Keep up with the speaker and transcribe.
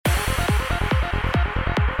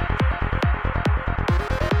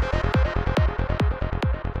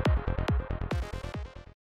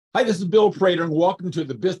Hi, this is Bill Prater, and welcome to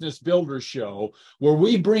the Business Builder Show, where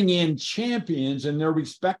we bring in champions in their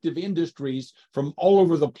respective industries from all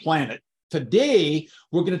over the planet. Today,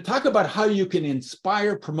 we're going to talk about how you can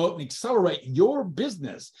inspire, promote, and accelerate your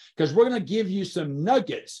business, because we're going to give you some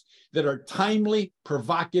nuggets that are timely,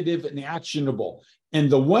 provocative, and actionable. And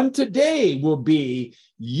the one today will be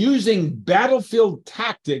using battlefield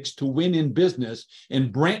tactics to win in business,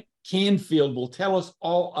 and Brent Canfield will tell us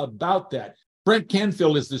all about that. Brent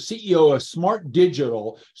Canfield is the CEO of Smart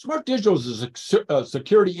Digital. Smart Digital is a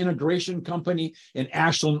security integration company in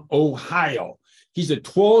Ashland, Ohio. He's a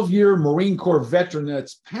 12-year Marine Corps veteran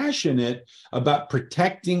that's passionate about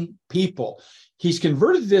protecting people. He's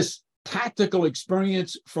converted this tactical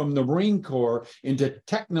experience from the Marine Corps into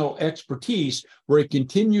technical expertise, where he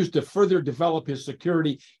continues to further develop his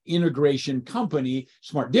security integration company,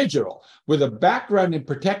 Smart Digital. With a background in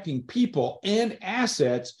protecting people and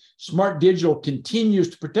assets, Smart Digital continues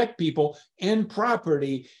to protect people and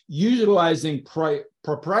property, utilizing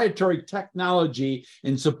proprietary technology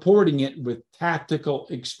and supporting it with tactical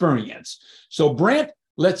experience. So, Brent,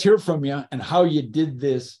 let's hear from you and how you did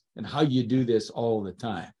this and how you do this all the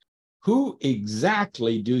time. Who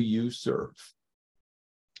exactly do you serve?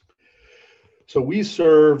 So we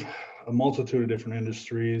serve a multitude of different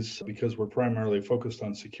industries because we're primarily focused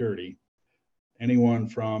on security. Anyone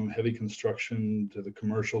from heavy construction to the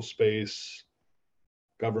commercial space,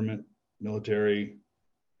 government, military,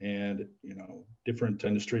 and different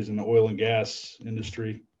industries in the oil and gas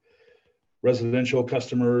industry, residential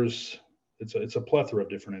customers. It's a plethora of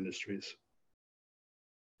different industries.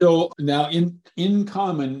 So now in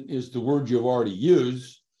common is the word you've already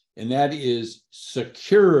used, and that is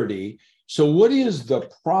security. So what is the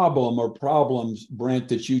problem or problems, Brent,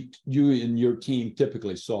 that you and your team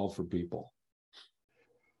typically solve for people?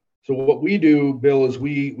 So what we do, Bill, is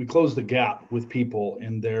we close the gap with people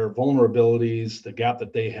in their vulnerabilities, the gap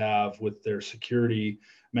that they have with their security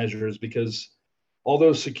measures, because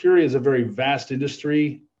although security is a very vast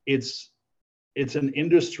industry, it's an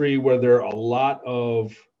industry where there are a lot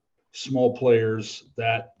of small players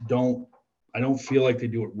that I don't feel like they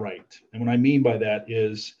do it right. And what I mean by that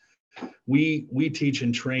is we teach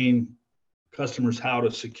and train customers how to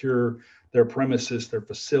secure their premises, their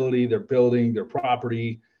facility, their building, their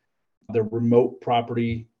property, their remote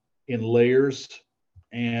property in layers.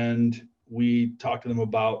 And we talk to them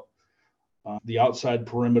about the outside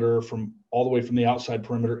perimeter, from all the way from the outside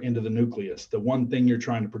perimeter into the nucleus, the one thing you're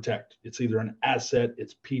trying to protect. It's either an asset,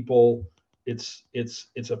 it's people, it's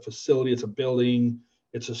a facility, it's a building,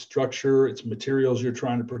 it's a structure, it's materials you're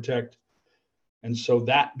trying to protect. And so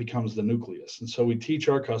that becomes the nucleus. And so we teach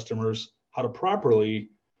our customers how to properly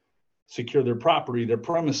secure their property, their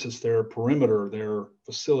premises, their perimeter, their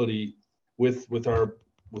facility with our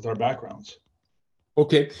backgrounds.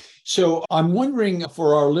 Okay, so I'm wondering,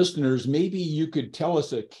 for our listeners, maybe you could tell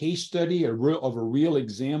us a case study of a real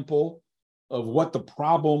example of what the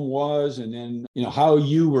problem was, and then how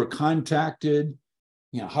you were contacted,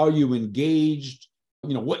 how you engaged,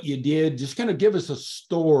 what you did. Just kind of give us a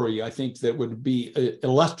story, I think, that would be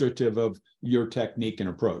illustrative of your technique and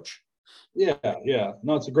approach. Yeah.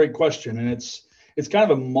 No, it's a great question, and it's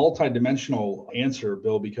kind of a multi-dimensional answer,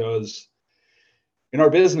 Bill, because in our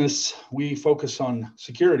business, we focus on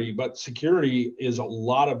security, but security is a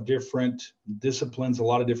lot of different disciplines, a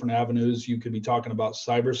lot of different avenues. You could be talking about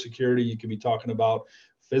cybersecurity. You could be talking about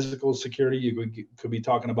physical security. You could be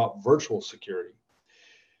talking about virtual security.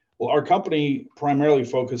 Well, our company primarily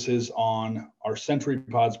focuses on our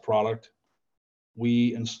SentryPods product.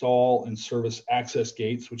 We install and service access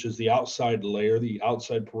gates, which is the outside layer, the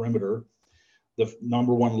outside perimeter, the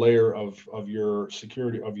number one layer of your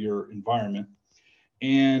security, of your environment.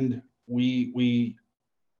 And we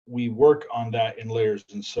work on that in layers.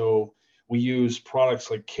 And so we use products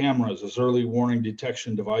like cameras as early warning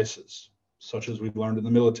detection devices, such as we've learned in the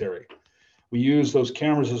military. We use those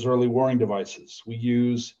cameras as early warning devices. We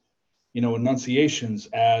use, enunciations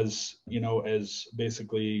as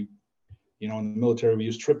basically, in the military, we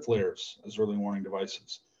use trip flares as early warning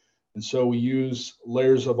devices. And so we use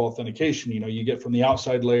layers of authentication. You get from the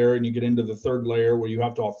outside layer and you get into the third layer where you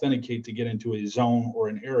have to authenticate to get into a zone or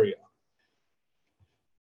an area.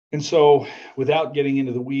 And so, without getting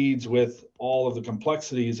into the weeds with all of the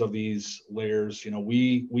complexities of these layers,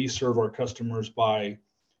 we serve our customers by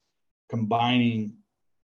combining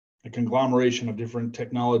a conglomeration of different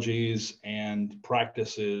technologies and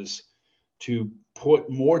practices to put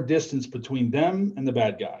more distance between them and the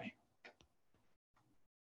bad guy.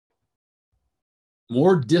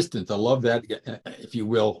 More distance. I love that, if you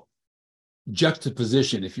will.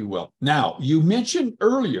 juxtaposition, if you will. Now, you mentioned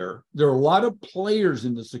earlier, there are a lot of players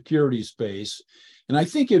in the security space, and I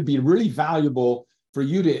think it'd be really valuable for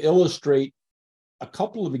you to illustrate a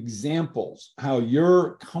couple of examples how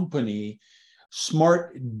your company,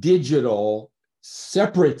 Smart Digital,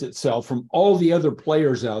 separates itself from all the other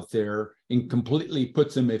players out there and completely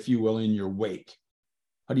puts them, if you will, in your wake.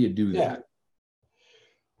 How do you do that?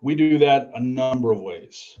 We do that a number of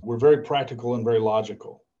ways. We're very practical and very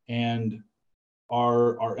logical. And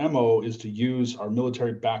our MO is to use our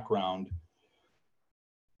military background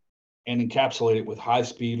and encapsulate it with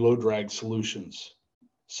high-speed, low-drag solutions,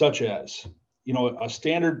 such as, a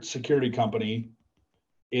standard security company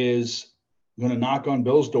is going to knock on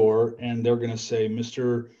Bill's door and they're going to say,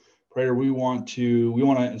 Mr. Prater, we want to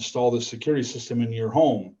install this security system in your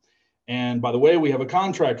home. And by the way, we have a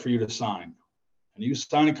contract for you to sign. And you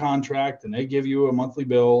sign a contract and they give you a monthly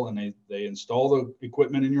bill and they install the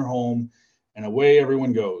equipment in your home and away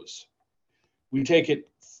everyone goes. We take it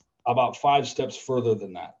about 5 steps further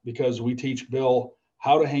than that because we teach Bill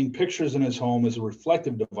how to hang pictures in his home as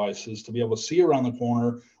reflective devices to be able to see around the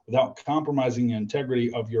corner without compromising the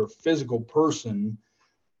integrity of your physical person,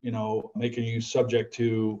 making you subject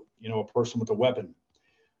to, a person with a weapon,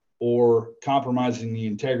 or compromising the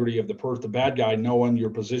integrity of the bad guy knowing your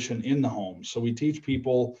position in the home. So we teach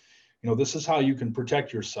people, this is how you can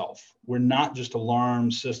protect yourself. We're not just alarm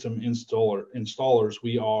system installers.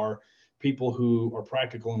 We are people who are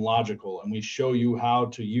practical and logical, and we show you how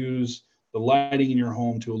to use the lighting in your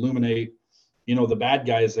home to illuminate, the bad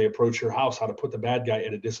guy as they approach your house, how to put the bad guy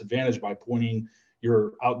at a disadvantage by pointing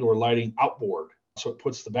your outdoor lighting outboard. So it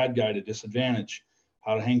puts the bad guy at a disadvantage,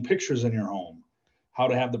 how to hang pictures in your home, how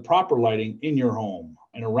to have the proper lighting in your home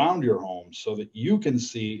and around your home so that you can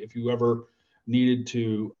see if you ever needed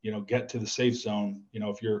to, get to the safe zone,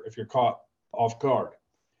 if you're caught off guard.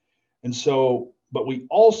 And so, but we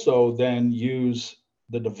also then use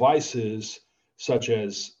the devices such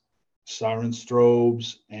as siren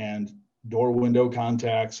strobes and door window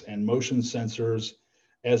contacts and motion sensors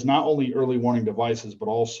as not only early warning devices, but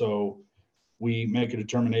also we make a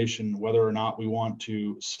determination whether or not we want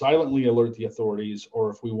to silently alert the authorities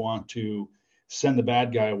or if we want to send the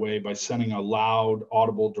bad guy away by sending a loud,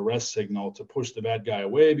 audible duress signal to push the bad guy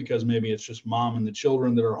away because maybe it's just mom and the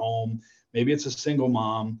children that are home. Maybe it's a single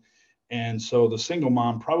mom. And so the single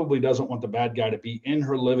mom probably doesn't want the bad guy to be in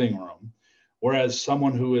her living room. Whereas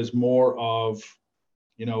someone who is more of,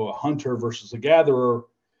 a hunter versus a gatherer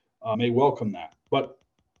may welcome that. But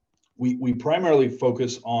we primarily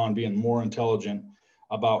focus on being more intelligent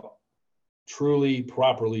about truly,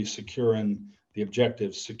 properly securing the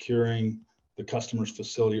objectives, securing the customer's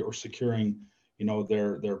facility, or securing,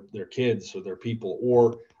 their kids or their people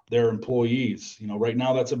or their employees. Right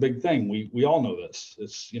now that's a big thing. We all know this.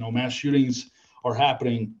 It's, mass shootings are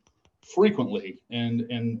happening frequently,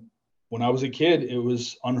 and when I was a kid, it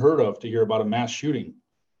was unheard of to hear about a mass shooting.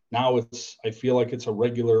 Now I feel like it's a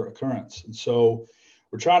regular occurrence. And so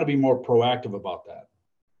we're trying to be more proactive about that.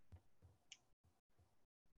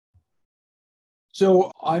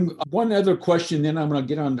 So one other question, then I'm going to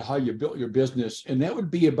get on to how you built your business, and that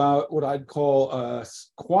would be about what I'd call a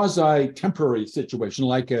quasi-temporary situation,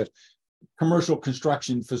 like a commercial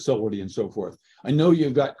construction facility and so forth. I know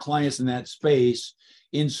you've got clients in that space.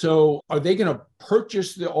 And so are they going to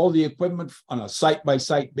purchase all the equipment on a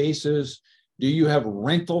site-by-site basis? Do you have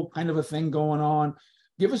rental kind of a thing going on?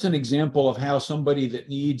 Give us an example of how somebody that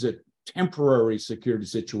needs a temporary security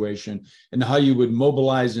situation and how you would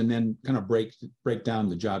mobilize and then kind of break down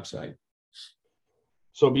the job site.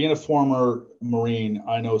 So being a former Marine,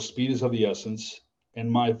 I know speed is of the essence.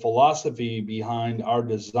 And my philosophy behind our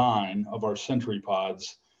design of our Sentry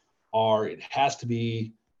pods are it has to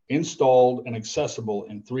be installed and accessible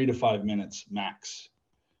in 3 to 5 minutes max.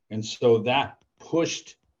 And so that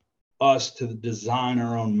pushed us to design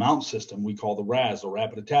our own mount system we call the RAS, or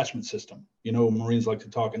Rapid Attachment System. Marines like to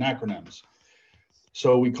talk in acronyms.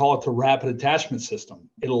 So we call it the Rapid Attachment System.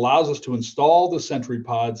 It allows us to install the Sentry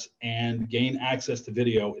pods and gain access to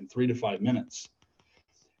video in 3 to 5 minutes.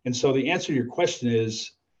 And so the answer to your question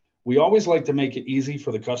is, we always like to make it easy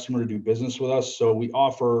for the customer to do business with us. So we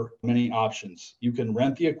offer many options. You can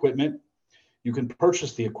rent the equipment, you can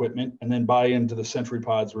purchase the equipment, and then buy into the Sentry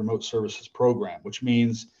Pods remote services program, which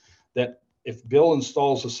means that if Bill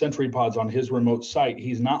installs the Sentry Pods on his remote site,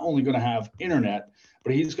 he's not only going to have internet,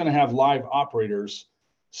 but he's going to have live operators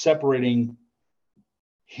separating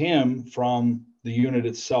him from the unit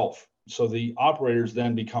itself. So the operators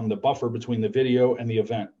then become the buffer between the video and the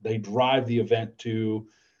event. They drive the event to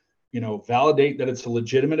validate that it's a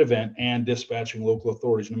legitimate event and dispatching local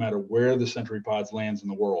authorities no matter where the Century Pods lands in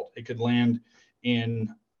the world. It could land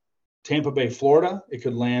in Tampa Bay, Florida. It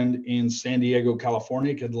could land in San Diego,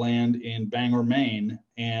 California. It could land in Bangor, Maine.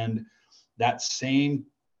 And that same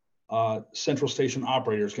central station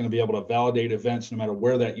operator is going to be able to validate events no matter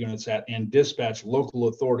where that unit's at and dispatch local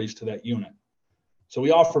authorities to that unit. So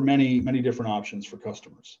we offer many, many different options for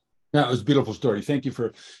customers. That was a beautiful story. Thank you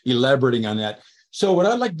for elaborating on that. So what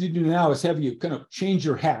I'd like to do now is have you kind of change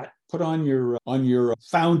your hat, put on your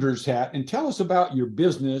founder's hat, and tell us about your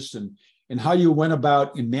business and how you went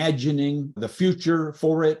about imagining the future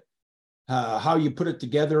for it, how you put it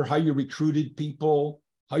together, how you recruited people,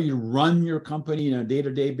 how you run your company on a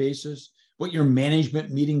day-to-day basis, what your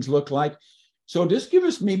management meetings look like. So just give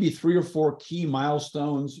us maybe 3 or 4 key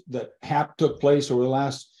milestones that took place over the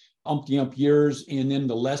last umpty-ump years, and then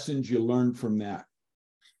the lessons you learned from that.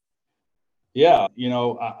 Yeah,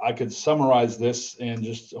 I could summarize this in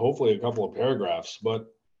just hopefully a couple of paragraphs, but,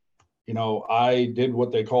 I did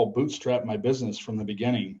what they call bootstrap my business from the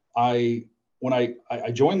beginning. When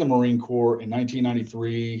I joined the Marine Corps in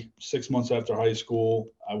 1993, 6 months after high school,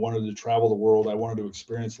 I wanted to travel the world. I wanted to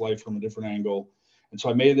experience life from a different angle. And so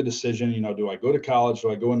I made the decision, do I go to college?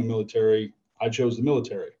 Do I go in the military? I chose the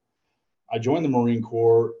military. I joined the Marine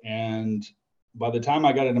Corps, and by the time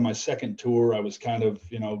I got into my second tour, I was kind of,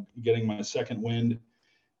 getting my second wind,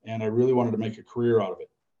 and I really wanted to make a career out of it.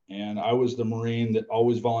 And I was the Marine that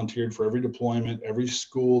always volunteered for every deployment, every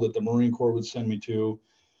school that the Marine Corps would send me to.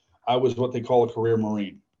 I was what they call a career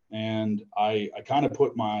Marine. And I kind of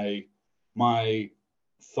put my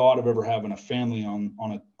thought of ever having a family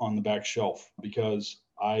on the back shelf, because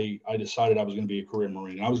I decided I was going to be a career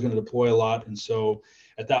Marine and I was going to deploy a lot. And so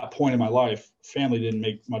at that point in my life, family didn't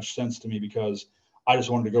make much sense to me, because I just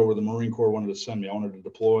wanted to go where the Marine Corps wanted to send me. I wanted to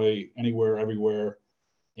deploy anywhere, everywhere,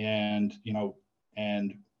 and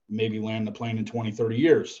maybe land the plane in 20, 30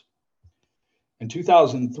 years. In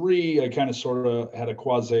 2003, I kind of sort of had a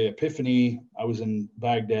quasi epiphany. I was in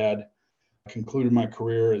Baghdad, concluded my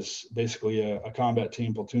career as basically a combat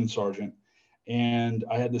team platoon sergeant. And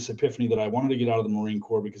I had this epiphany that I wanted to get out of the Marine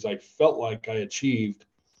Corps because I felt like I achieved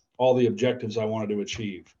all the objectives I wanted to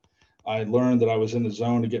achieve. I learned that I was in the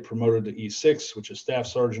zone to get promoted to E6, which is staff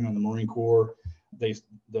sergeant in the Marine Corps.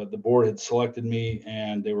 The board had selected me,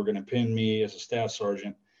 and they were going to pin me as a staff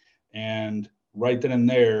sergeant. And right then and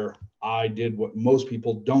there, I did what most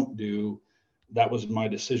people don't do. That was my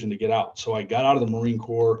decision to get out. So I got out of the Marine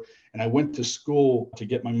Corps, and I went to school to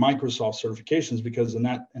get my Microsoft certifications, because in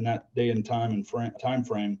that day and time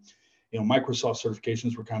frame, Microsoft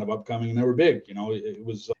certifications were kind of upcoming, and they were big. It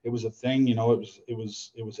was a thing. It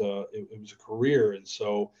was a career. And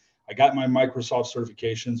so I got my Microsoft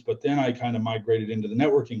certifications, but then I kind of migrated into the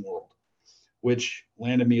networking world, which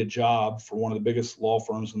landed me a job for one of the biggest law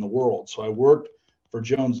firms in the world. So I worked for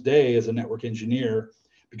Jones Day as a network engineer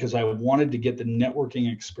because I wanted to get the networking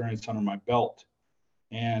experience under my belt.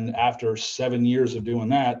 And after 7 years of doing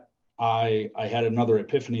that, I had another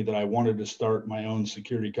epiphany that I wanted to start my own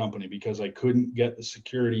security company, because I couldn't get the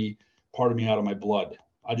security part of me out of my blood.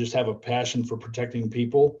 I just have a passion for protecting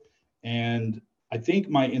people. And I think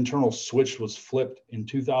my internal switch was flipped in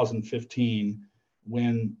 2015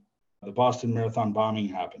 when the Boston Marathon bombing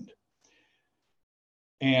happened.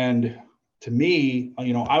 And to me,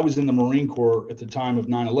 I was in the Marine Corps at the time of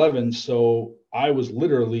 9/11. So I was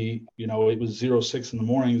literally, it was 06 in the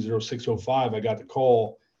morning, 06:05. I got the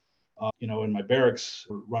call, in my barracks,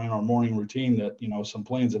 running our morning routine, that, some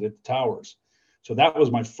planes had hit the towers. So that was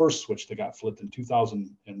my first switch that got flipped in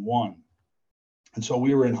 2001. And so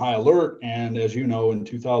we were in high alert. And as you know, in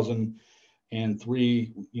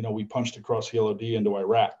 2003, we punched across the LOD into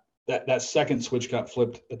Iraq. That second switch got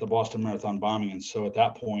flipped at the Boston Marathon bombing. And so at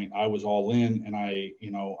that point, I was all in, and I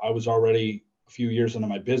was already a few years into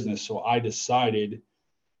my business. So I decided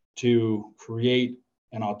to create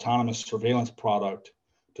an autonomous surveillance product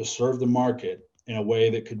to serve the market in a way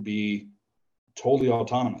that could be totally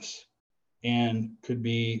autonomous and could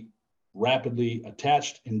be rapidly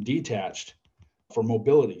attached and detached for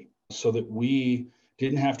mobility, so that we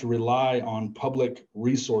didn't have to rely on public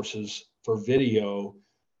resources for video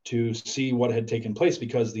to see what had taken place,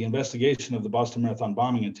 because the investigation of the Boston Marathon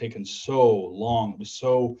bombing had taken so long. It was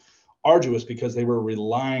so arduous because they were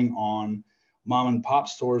relying on mom and pop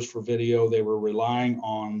stores for video. They were relying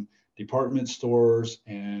on department stores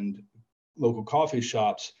and local coffee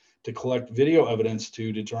shops to collect video evidence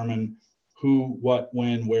to determine who, what,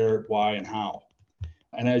 when, where, why, and how.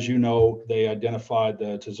 And as you know, they identified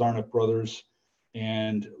the Tazarnuk brothers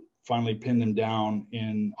and finally pinned them down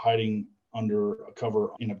in hiding under a cover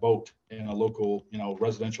in a boat in a local,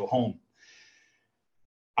 residential home.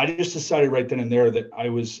 I just decided right then and there that I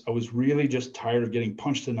was really just tired of getting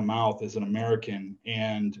punched in the mouth as an American,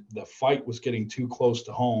 and the fight was getting too close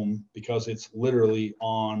to home because it's literally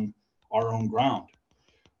on our own ground.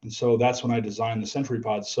 And so that's when I designed the Century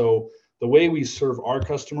Pod. So the way we serve our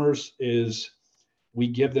customers is we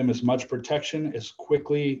give them as much protection as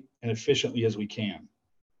quickly and efficiently as we can.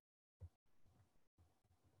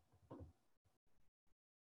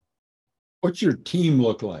 What's your team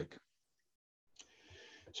look like?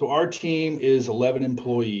 So our team is 11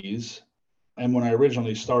 employees. And when I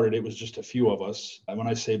originally started, it was just a few of us. And when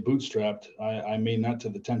I say bootstrapped, I mean that to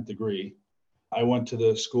the 10th degree. I went to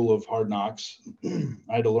the school of hard knocks.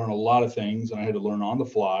 I had to learn a lot of things, and I had to learn on the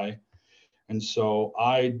fly. And so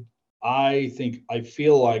I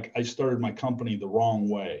feel like I started my company the wrong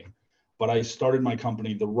way, but I started my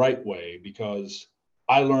company the right way because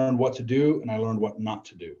I learned what to do and I learned what not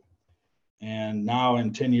to do. And now,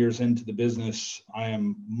 in 10 years into the business, I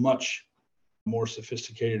am much more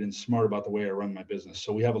sophisticated and smart about the way I run my business.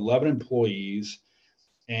 So we have 11 employees,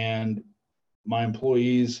 and my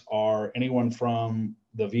employees are anyone from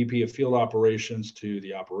the VP of field operations to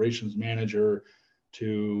the operations manager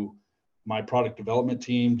to my product development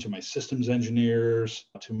team to my systems engineers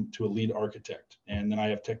to a lead architect. And then I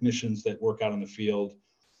have technicians that work out in the field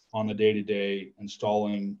on the day-to-day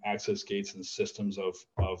installing access gates and systems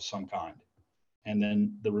of some kind. And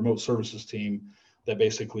then the remote services team that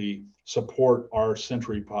basically support our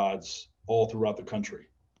Century Pods all throughout the country.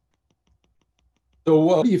 So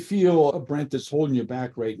what do you feel, Brent, that's holding you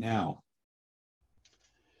back right now?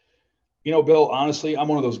 Bill, honestly, I'm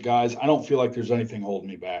one of those guys. I don't feel like there's anything holding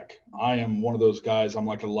me back. I am one of those guys. I'm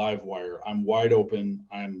like a live wire. I'm wide open.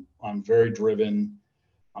 I'm very driven.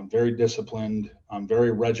 I'm very disciplined. I'm very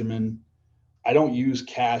regimented. I don't use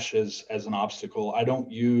cash as an obstacle. I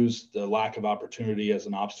don't use the lack of opportunity as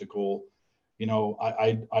an obstacle.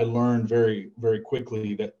 I learned very, very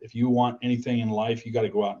quickly that if you want anything in life, you got to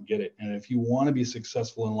go out and get it. And if you want to be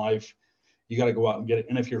successful in life, you got to go out and get it.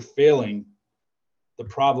 And if you're failing, the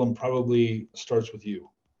problem probably starts with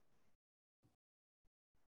you.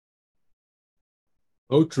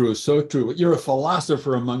 Oh, true. So true. You're a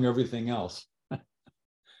philosopher among everything else.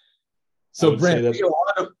 So, Brent,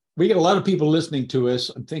 we get a lot of people listening to us.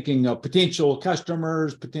 I'm thinking of potential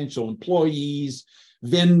customers, potential employees,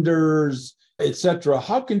 vendors, etc.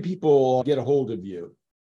 How can people get a hold of you?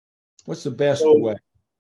 What's the best way?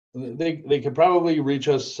 They could probably reach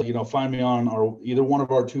us, find me on either one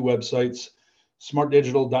of our two websites,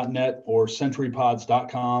 smartdigital.net or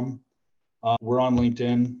centurypods.com. We're on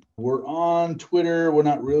LinkedIn. We're on Twitter. We're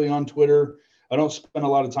not really on Twitter. I don't spend a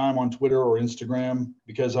lot of time on Twitter or Instagram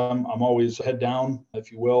because I'm always head down, if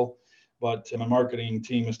you will. But my marketing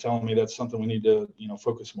team is telling me that's something we need to,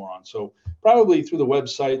 focus more on. So probably through the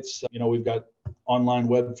websites, we've got online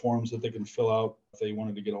web forms that they can fill out if they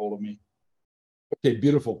wanted to get a hold of me. Okay,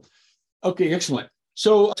 beautiful. Okay, excellent.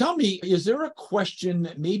 So tell me, is there a question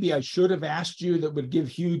that maybe I should have asked you that would give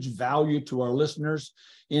huge value to our listeners?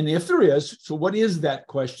 And if there is, so what is that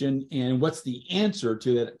question and what's the answer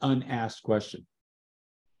to that unasked question?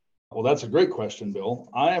 Well, that's a great question, Bill.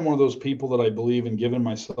 I am one of those people that I believe in giving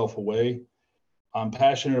myself away. I'm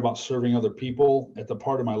passionate about serving other people at the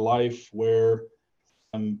part of my life where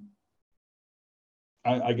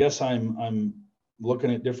I guess I'm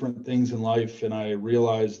looking at different things in life, and I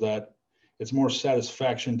realize that it's more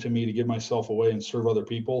satisfaction to me to give myself away and serve other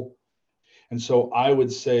people. And so I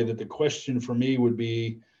would say that the question for me would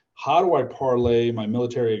be, how do I parlay my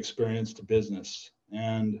military experience to business?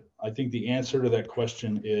 And I think the answer to that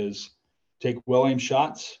question is take well-aimed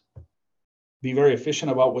shots, be very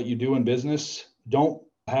efficient about what you do in business. Don't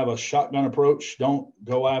have a shotgun approach. Don't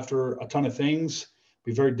go after a ton of things.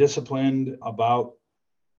 Be very disciplined about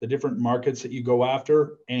the different markets that you go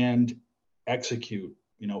after and execute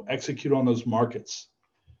on those markets.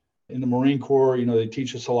 In the Marine Corps, they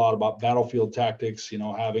teach us a lot about battlefield tactics,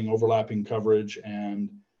 having overlapping coverage and,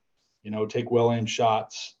 take well-aimed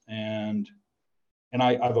shots. And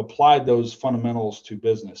I've applied those fundamentals to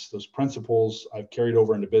business. Those principles I've carried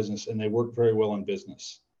over into business, and they work very well in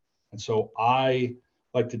business. And so I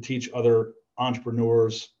like to teach other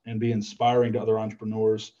entrepreneurs and be inspiring to other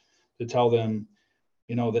entrepreneurs to tell them,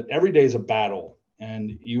 that every day is a battle.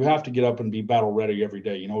 And you have to get up and be battle ready every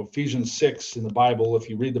day. Ephesians 6 in the Bible, if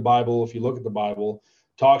you read the Bible, if you look at the Bible,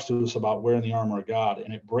 talks to us about wearing the armor of God,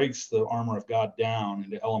 and it breaks the armor of God down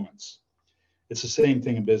into elements. It's the same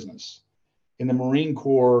thing in business. In the Marine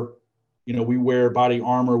Corps, we wear body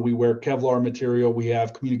armor, we wear Kevlar material, we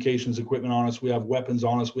have communications equipment on us, we have weapons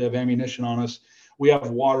on us, we have ammunition on us, we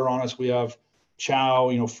have water on us, we have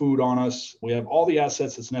chow, food on us, we have all the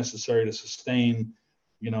assets that's necessary to sustain,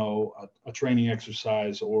 a training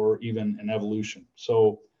exercise or even an evolution.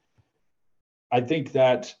 So I think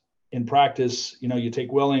that in practice, you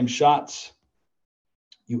take well-aimed shots,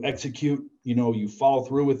 you execute, you follow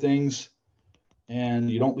through with things,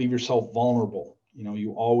 and you don't leave yourself vulnerable.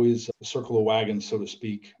 You always circle the wagons, so to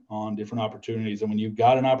speak, on different opportunities. And when you've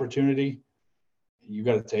got an opportunity, you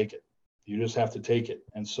got to take it. You just have to take it.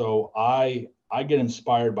 And so I get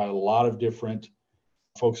inspired by a lot of different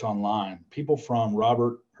folks online, people from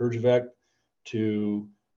Robert Herjavec to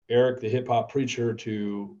Eric, the hip hop preacher,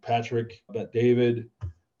 to Patrick, Bet David,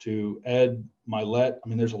 to Ed Milet. I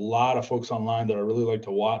mean, there's a lot of folks online that I really like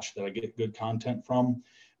to watch, that I get good content from,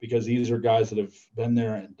 because these are guys that have been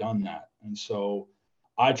there and done that. And so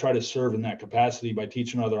I try to serve in that capacity by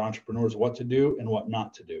teaching other entrepreneurs what to do and what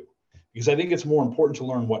not to do, because I think it's more important to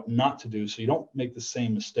learn what not to do so you don't make the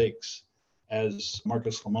same mistakes, as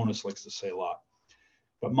Marcus Lemonis likes to say a lot.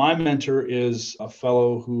 But my mentor is a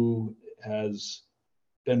fellow who has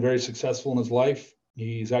been very successful in his life.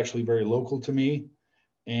 He's actually very local to me,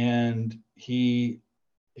 and he's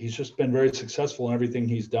just been very successful in everything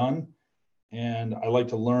he's done. And I like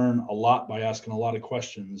to learn a lot by asking a lot of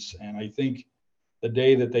questions. And I think the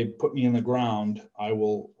day that they put me in the ground, I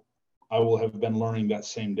will have been learning that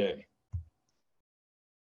same day.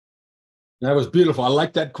 That was beautiful. I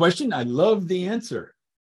like that question. I love the answer.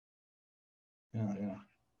 Yeah.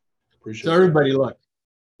 Appreciate so everybody, look,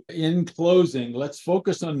 in closing, let's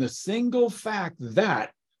focus on the single fact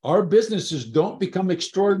that our businesses don't become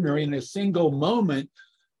extraordinary in a single moment.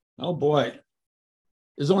 Oh boy,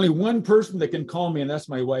 there's only one person that can call me, and that's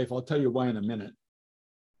my wife. I'll tell you why in a minute.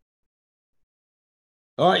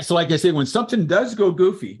 All right, so like I said, when something does go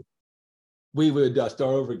goofy, we would start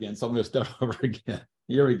over again. So I'm going to start over again.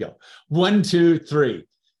 Here we go. 1, 2, 3.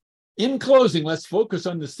 In closing, let's focus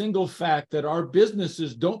on the single fact that our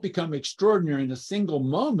businesses don't become extraordinary in a single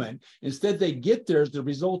moment. Instead, they get there as the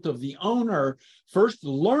result of the owner first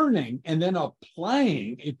learning and then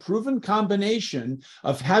applying a proven combination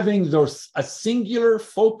of having a singular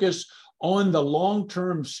focus on the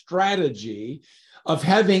long-term strategy, of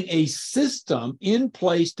having a system in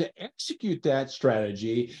place to execute that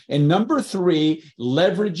strategy, and number 3,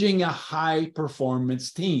 leveraging a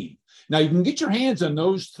high-performance team. Now, you can get your hands on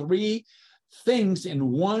those 3 things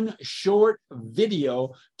in one short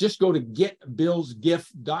video. Just go to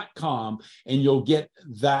getbillsgift.com and you'll get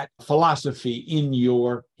that philosophy in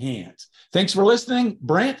your hands. Thanks for listening.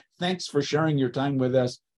 Brent, thanks for sharing your time with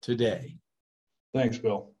us today. Thanks,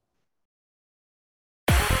 Bill.